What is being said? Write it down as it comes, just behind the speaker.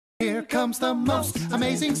Here comes the most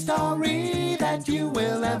amazing story that you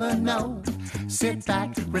will ever know. Sit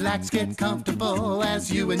back, relax, get comfortable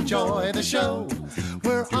as you enjoy the show.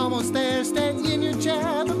 We're almost there, stay in your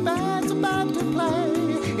chair, the band's about to play.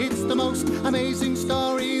 It's the most amazing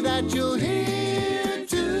story that you'll hear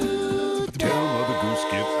today. Tell Mother Goose,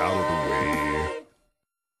 get out of the way.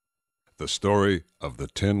 The story of the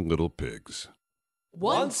 10 little pigs.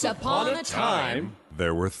 Once upon a time,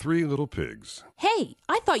 there were 3 little pigs. Hey,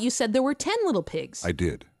 I thought you said there were 10 little pigs. I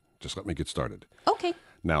did. Just let me get started. Okay.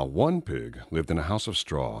 Now, one pig lived in a house of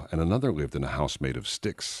straw, and another lived in a house made of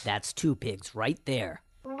sticks. That's 2 pigs right there.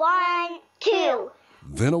 1, 2.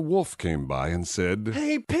 Then a wolf came by and said,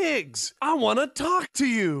 Hey, pigs, I want to talk to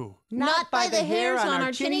you. Not by the hairs on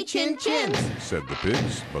our chinny chin chins, said the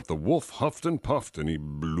pigs, but the wolf huffed and puffed, and he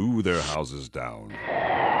blew their houses down.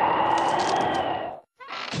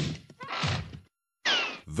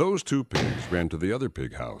 Those 2 pigs ran to the other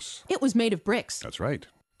pig house. It was made of bricks. That's right.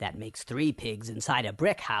 That makes 3 pigs inside a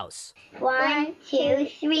brick house. 1, 2,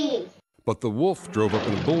 3. But the wolf drove up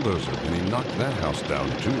in a bulldozer, and he knocked that house down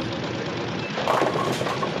too.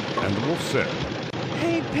 And the wolf said,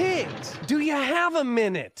 Hey, pigs, do you have a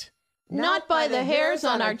minute? Not by the hairs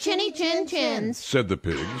on our chinny chin chins, said the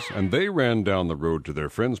pigs, and they ran down the road to their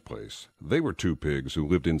friend's place. They were 2 pigs who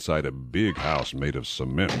lived inside a big house made of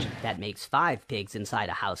cement. That makes 5 pigs inside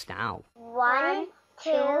a house now. 1,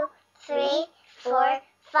 2, 3, 4,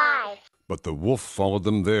 5. But the wolf followed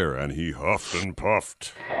them there, and he huffed and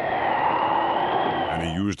puffed. And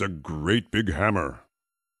he used a great big hammer.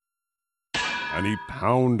 And he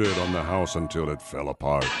pounded on the house until it fell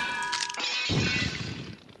apart.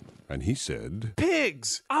 And he said,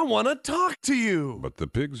 Pigs, I want to talk to you. But the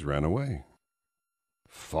pigs ran away.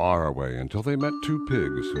 Far away until they met 2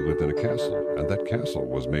 pigs who lived in a castle, and that castle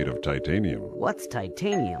was made of titanium. What's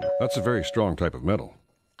titanium? That's a very strong type of metal.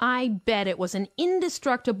 I bet it was an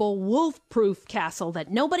indestructible, wolf-proof castle that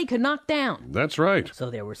nobody could knock down. That's right. So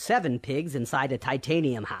there were 7 pigs inside a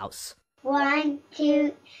titanium house. 1,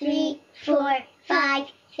 2, 3, 4, 5,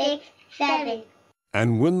 6, 7.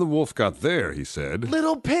 And when the wolf got there, he said,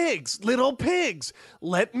 Little pigs,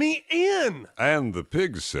 let me in. And the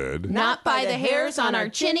pigs said, Not by the hairs on our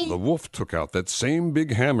chinny. The wolf took out that same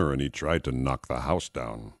big hammer and he tried to knock the house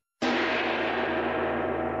down.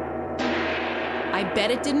 I bet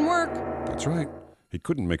it didn't work. That's right. He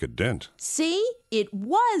couldn't make a dent. See? It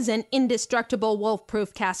was an indestructible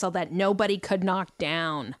wolf-proof castle that nobody could knock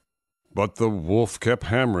down. But the wolf kept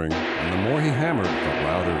hammering, and the more he hammered, the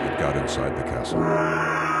louder it got inside the castle.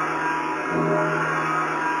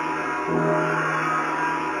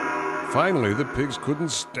 Finally, the pigs couldn't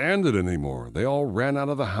stand it anymore. They all ran out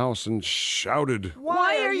of the house and shouted,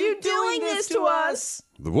 Why are you doing this to us?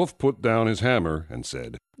 The wolf put down his hammer and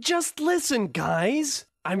said, Just listen, guys.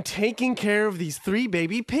 I'm taking care of these 3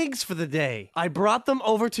 baby pigs for the day. I brought them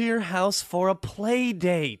over to your house for a play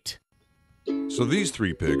date. So these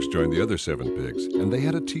 3 pigs joined the other 7 pigs, and they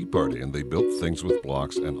had a tea party, and they built things with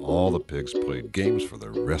blocks, and all the pigs played games for the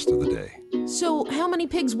rest of the day. So how many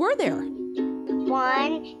pigs were there?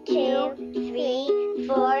 1, 2, 3,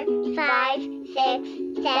 4, 5, 6,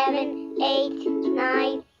 7, 8,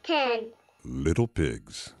 9, 10. Little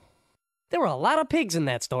pigs. There were a lot of pigs in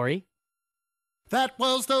that story. That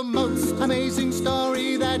was the most amazing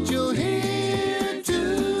story that you'll hear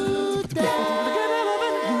today.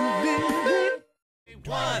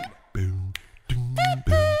 1,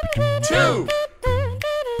 2,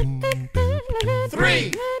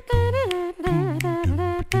 3,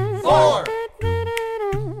 4,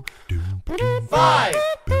 5,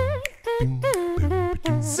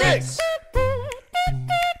 6,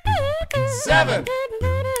 7,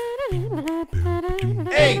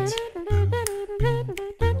 8,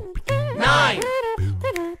 9,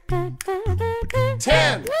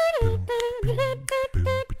 10.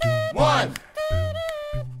 1,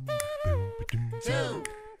 2.